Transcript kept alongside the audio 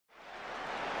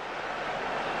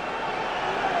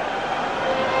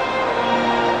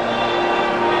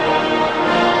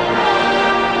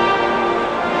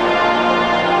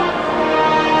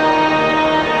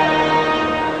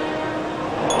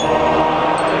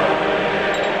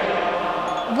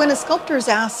When a sculptor is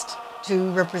asked to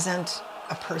represent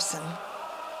a person,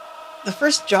 the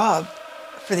first job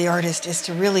for the artist is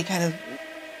to really kind of,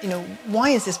 why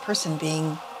is this person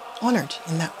being honored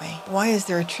in that way? Why is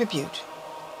there a tribute?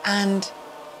 And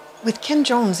with Ken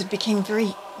Jones, it became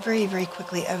very, very, very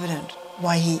quickly evident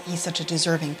why he's such a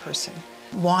deserving person,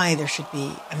 why there should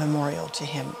be a memorial to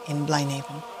him in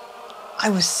Blaenavon. I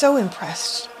was so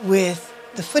impressed with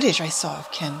the footage I saw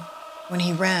of Ken when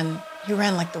he ran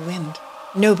like the wind.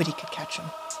 Nobody could catch him.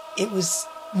 It was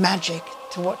magic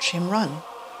to watch him run.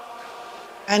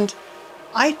 And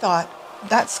I thought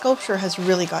that sculpture has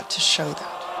really got to show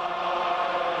that.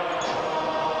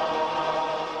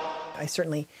 I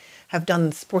certainly have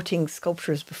done sporting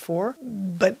sculptures before,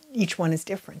 but each one is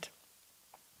different.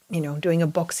 Doing a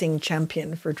boxing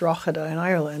champion for Drogheda in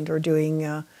Ireland, or doing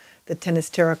the tennis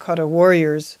terracotta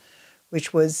warriors,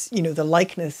 which was, the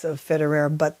likeness of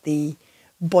Federer, but the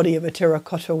body of a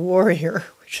terracotta warrior,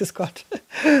 which has got,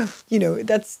 there's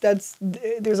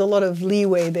a lot of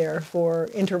leeway there for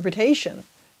interpretation.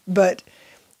 But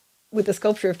with the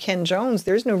sculpture of Ken Jones,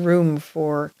 there's no room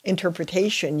for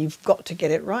interpretation. You've got to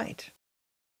get it right.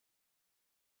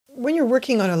 When you're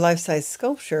working on a life-size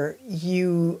sculpture,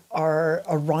 you are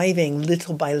arriving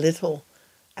little by little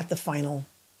at the final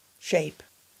shape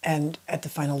and at the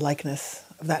final likeness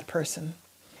of that person.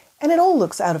 And it all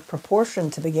looks out of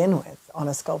proportion to begin with on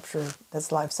a sculpture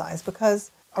that's life-size, because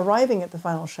arriving at the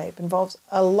final shape involves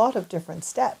a lot of different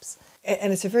steps.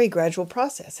 And it's a very gradual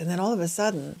process. And then all of a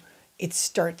sudden, it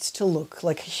starts to look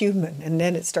like a human. And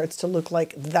then it starts to look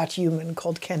like that human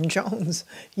called Ken Jones,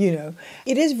 It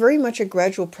is very much a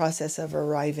gradual process of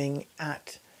arriving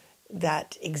at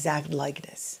that exact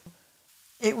likeness.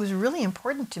 It was really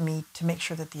important to me to make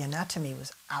sure that the anatomy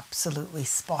was absolutely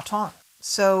spot on.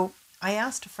 So I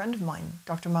asked a friend of mine,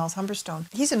 Dr. Miles Humberstone.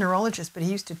 He's a neurologist, but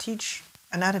he used to teach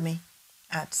anatomy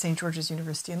at St. George's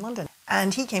University in London.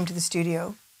 And he came to the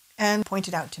studio and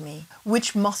pointed out to me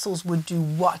which muscles would do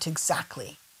what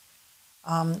exactly,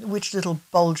 which little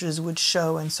bulges would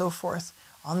show and so forth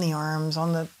on the arms,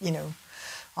 on the,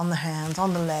 on the hands,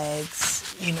 on the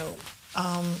legs,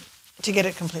 to get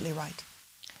it completely right.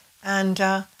 And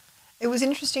it was an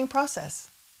interesting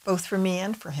process, both for me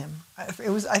and for him. It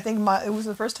was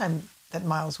the first time that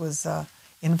Miles was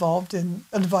involved in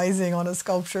advising on a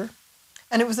sculpture.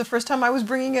 And it was the first time I was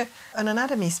bringing an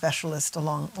anatomy specialist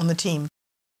along on the team.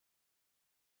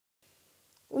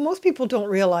 Well, most people don't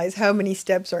realize how many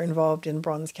steps are involved in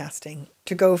bronze casting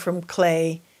to go from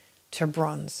clay to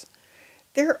bronze.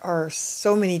 There are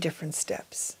so many different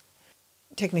steps.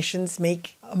 Technicians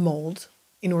make a mold.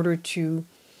 In order to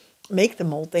make the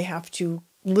mold, they have to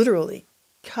literally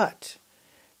cut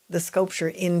the sculpture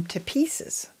into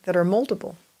pieces that are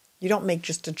moldable. You don't make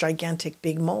just a gigantic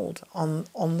big mold on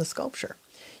the sculpture.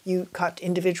 You cut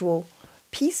individual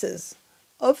pieces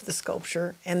of the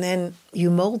sculpture and then you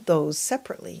mold those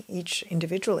separately, each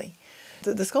individually.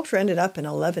 The sculpture ended up in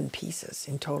 11 pieces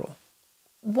in total.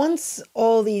 Once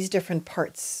all these different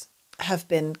parts have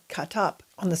been cut up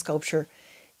on the sculpture,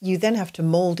 you then have to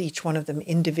mold each one of them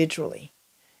individually.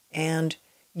 And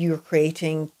you're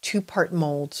creating 2-part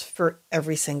molds for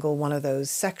every single one of those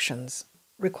sections.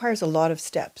 It requires a lot of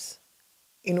steps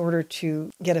in order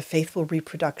to get a faithful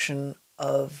reproduction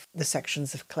of the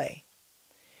sections of clay.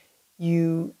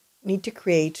 You need to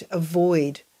create a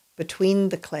void between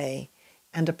the clay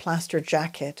and a plaster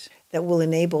jacket that will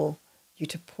enable you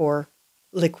to pour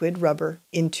liquid rubber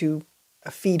into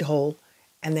a feed hole,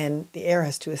 and then the air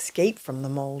has to escape from the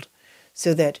mold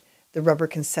so that the rubber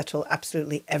can settle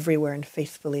absolutely everywhere and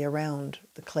faithfully around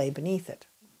the clay beneath it.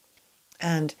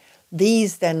 And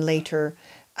these then later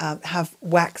have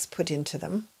wax put into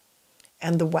them,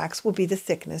 and the wax will be the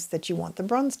thickness that you want the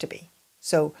bronze to be.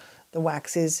 So the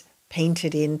wax is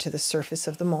painted into the surface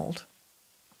of the mold,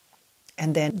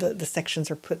 and then the sections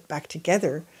are put back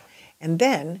together, and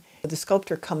then the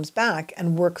sculptor comes back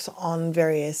and works on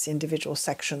various individual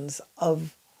sections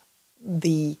of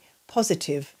the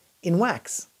positive in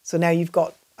wax. So now you've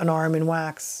got an arm in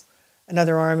wax,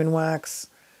 another arm in wax,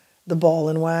 the ball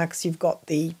in wax, you've got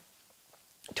the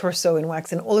torso in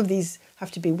wax, and all of these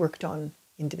have to be worked on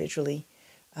individually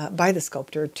by the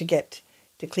sculptor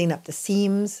to clean up the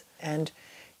seams and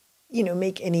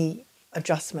make any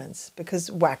adjustments,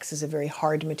 because wax is a very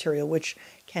hard material, which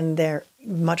they're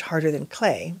much harder than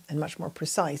clay and much more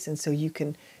precise, and so you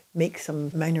can make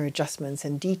some minor adjustments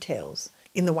and details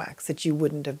in the wax that you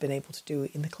wouldn't have been able to do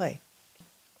in the clay.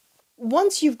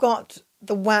 Once you've got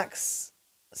the wax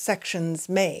sections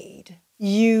made,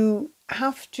 you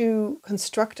have to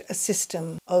construct a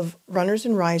system of runners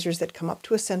and risers that come up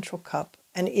to a central cup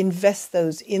and invest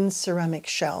those in ceramic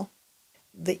shell.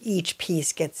 each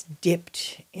piece gets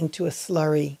dipped into a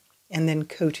slurry and then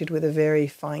coated with a very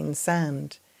fine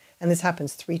sand. And this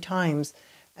happens 3 times.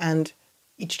 And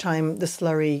each time the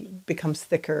slurry becomes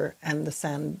thicker and the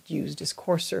sand used is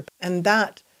coarser. And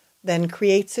that then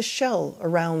creates a shell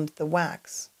around the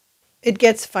wax. It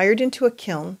gets fired into a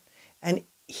kiln. And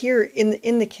here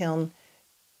in the kiln,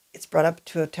 it's brought up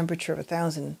to a temperature of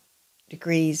 1,000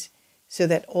 degrees so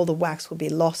that all the wax will be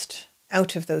lost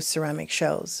out of those ceramic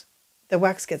shells. The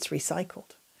wax gets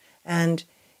recycled. And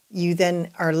you then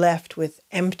are left with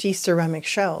empty ceramic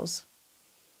shells,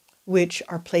 which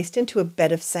are placed into a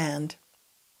bed of sand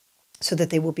so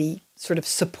that they will be sort of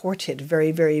supported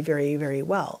very, very, very, very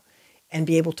well and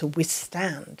be able to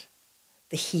withstand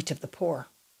the heat of the pour.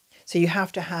 So you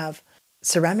have to have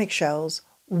ceramic shells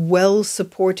well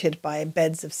supported by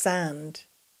beds of sand,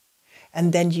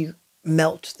 and then you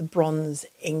melt the bronze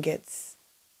ingots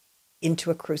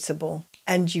into a crucible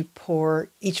and you pour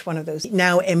each one of those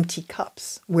now empty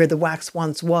cups where the wax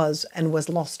once was and was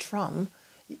lost from.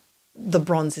 The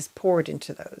bronze is poured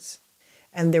into those.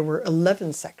 And there were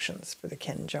 11 sections for the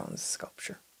Ken Jones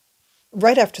sculpture.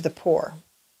 Right after the pour,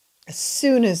 as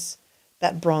soon as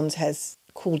that bronze has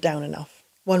cooled down enough,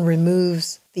 one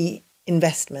removes the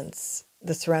investments,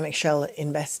 the ceramic shell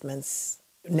investments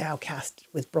now cast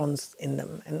with bronze in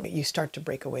them, and you start to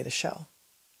break away the shell.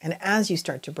 And as you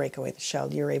start to break away the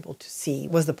shell, you're able to see,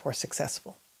 was the pour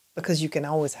successful? Because you can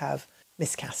always have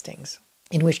miscastings,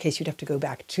 in which case you'd have to go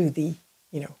back to the,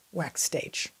 wax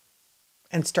stage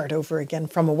and start over again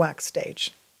from a wax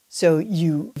stage. So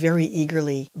you very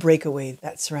eagerly break away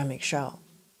that ceramic shell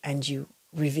and you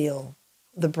reveal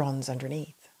the bronze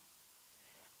underneath.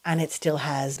 And it still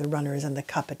has the runners and the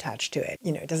cup attached to it.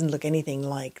 It doesn't look anything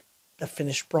like the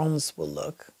finished bronze will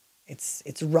look.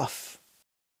 It's rough.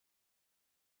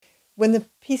 When the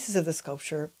pieces of the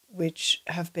sculpture, which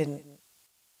have been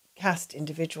cast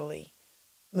individually,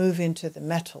 move into the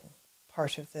metal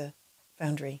part of the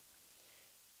foundry,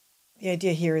 the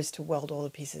idea here is to weld all the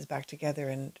pieces back together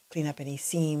and clean up any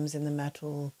seams in the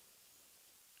metal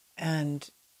and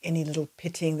any little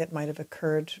pitting that might have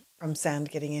occurred from sand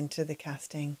getting into the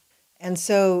casting. And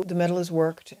so the metal is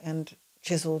worked and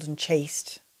chiseled and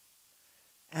chased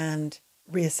and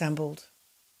reassembled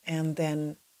and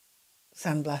then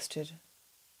sandblasted.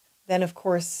 Then, of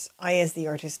course, I, as the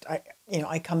artist,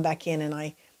 I come back in and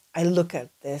I look at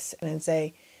this and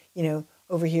say,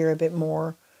 over here a bit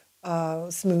more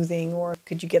smoothing, or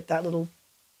could you get that little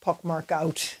pockmark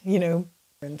out,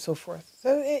 and so forth.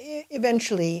 So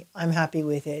eventually I'm happy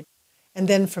with it. And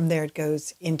then from there it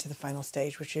goes into the final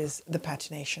stage, which is the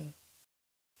patination.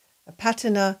 A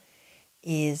patina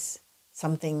is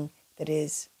something that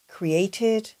is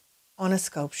created on a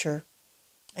sculpture,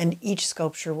 and each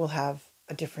sculpture will have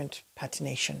a different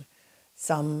patination.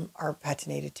 Some are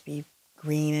patinated to be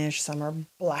greenish, some are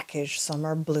blackish, some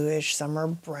are bluish, some are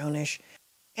brownish.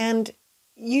 And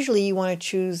usually you want to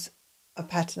choose a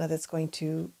patina that's going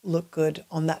to look good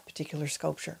on that particular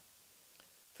sculpture.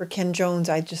 For Ken Jones,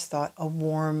 I just thought a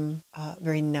warm,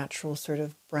 very natural sort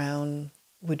of brown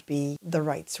would be the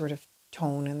right sort of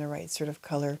tone and the right sort of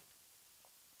color.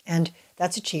 And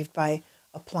that's achieved by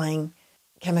applying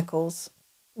chemicals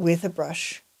with a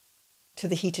brush to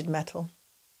the heated metal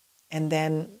and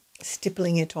then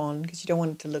stippling it on, because you don't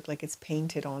want it to look like it's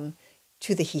painted on,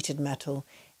 to the heated metal,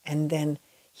 and then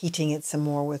heating it some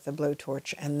more with a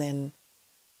blowtorch, and then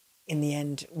in the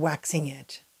end waxing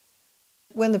it.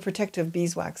 When the protective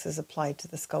beeswax is applied to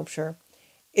the sculpture,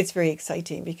 it's very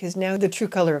exciting because now the true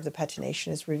color of the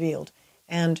patination is revealed,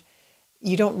 and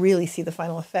you don't really see the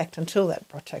final effect until that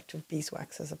protective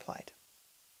beeswax is applied.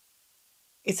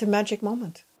 It's a magic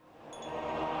moment.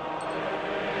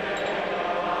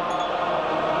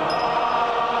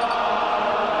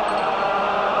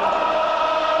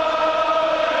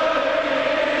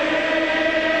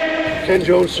 Ken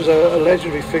Jones was a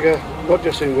legendary figure, not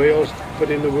just in Wales,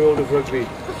 but in the world of rugby.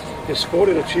 His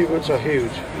sporting achievements are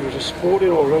huge. He was a sporting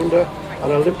all-rounder,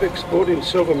 an Olympic sporting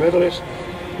silver medalist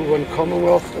who won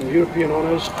Commonwealth and European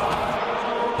honours.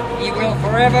 He will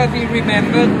forever be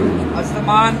remembered as the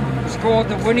man who scored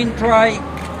the winning try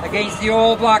against the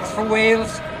All Blacks for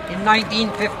Wales in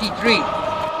 1953.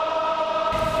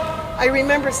 I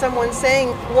remember someone saying,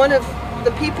 one of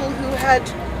the people who had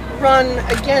run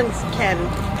against Ken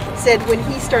said when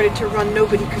he started to run,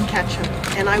 nobody could catch him.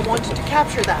 And I wanted to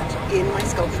capture that in my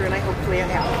sculpture, and hopefully I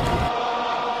have.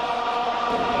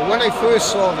 When I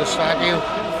first saw the statue,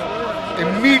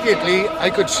 immediately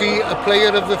I could see a player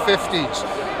of the 50s.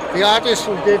 The artist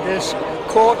who did this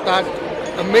caught that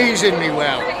amazingly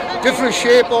well. Different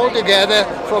shape altogether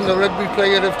from the rugby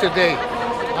player of today.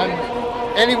 And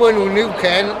anyone who knew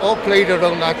Ken or played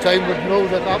around that time would know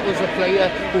that that was a player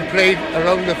who played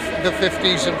around the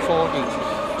 50s and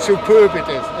 40s. Superb it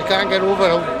is. I can't get over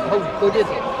how good it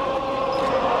is.